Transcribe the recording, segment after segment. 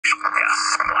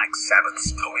Black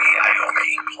Sabbath's Tony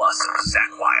Iommi, plus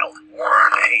Zakk Wylde,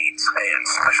 Warren Haynes, and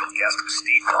special guest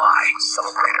Steve Vai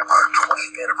celebrate our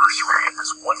 20th anniversary of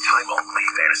this one-time-only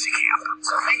fantasy camp. It's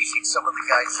amazing some of the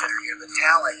guys that are here. The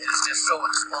talent is just so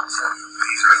explosive.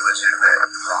 These are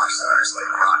legitimate rock stars, like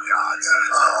rock gods.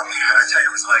 Oh, I tell you,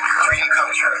 it was like a dream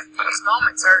come true. These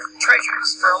moments are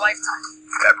treasures for a lifetime.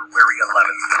 February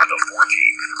 11th through the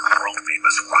 14th,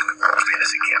 world-famous Rock and Roll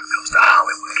Fantasy Camp comes to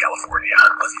Hollywood, California.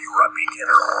 Whether you're a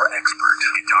beginner or expert,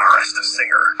 guitarist,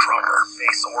 singer, drummer,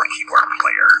 bass or keyboard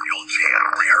player, you'll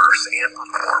jam, rehearse, and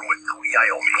perform with Tony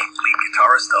Iommi, lead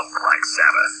guitarist of Black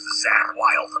Sabbath, Zakk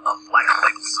Wylde of Black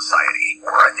Label Society,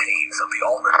 Warren Haynes of the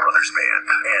Allman Brothers Band,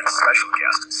 and special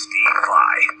guest Steve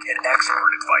Vai. And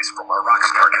expert advice from our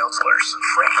rockstar counselors,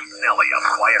 Frankie Minelli of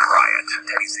Quiet Riot,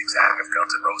 Teddy Zigzag of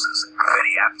Guns N' Roses,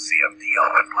 Benny Appice of Dio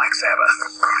and Black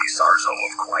Sabbath, Rudy Sarzo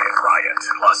of Quiet Riot,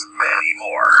 plus many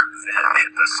more. Then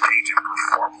hit the stage and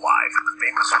perform live at the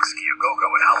famous Whiskey A Go Go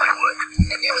in Hollywood.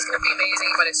 I knew it was going to be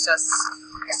amazing, but it's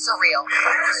surreal.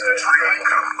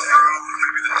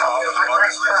 Oh,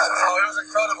 it was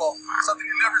incredible. Something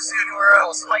you never see anywhere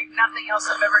else. Like nothing else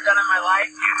I've ever done in my life.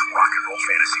 It's Rock and Roll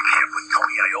Fantasy Camp with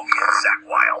Tony Iommi and Zakk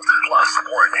Wylde, plus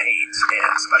Warren Haynes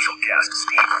and special guest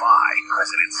Steve Vai.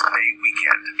 President's Day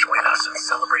weekend. Join us in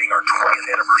celebrating our 20th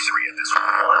anniversary of this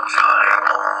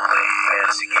one-time-only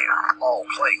fantasy camp. All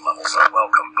playing levels are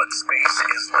welcome, but space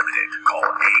is limited. Call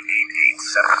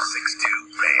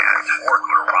 888-762-BAND or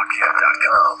go to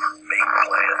rockcamp.com. Make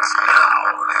plans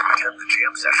now to attend the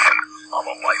jam session of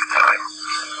a lifetime.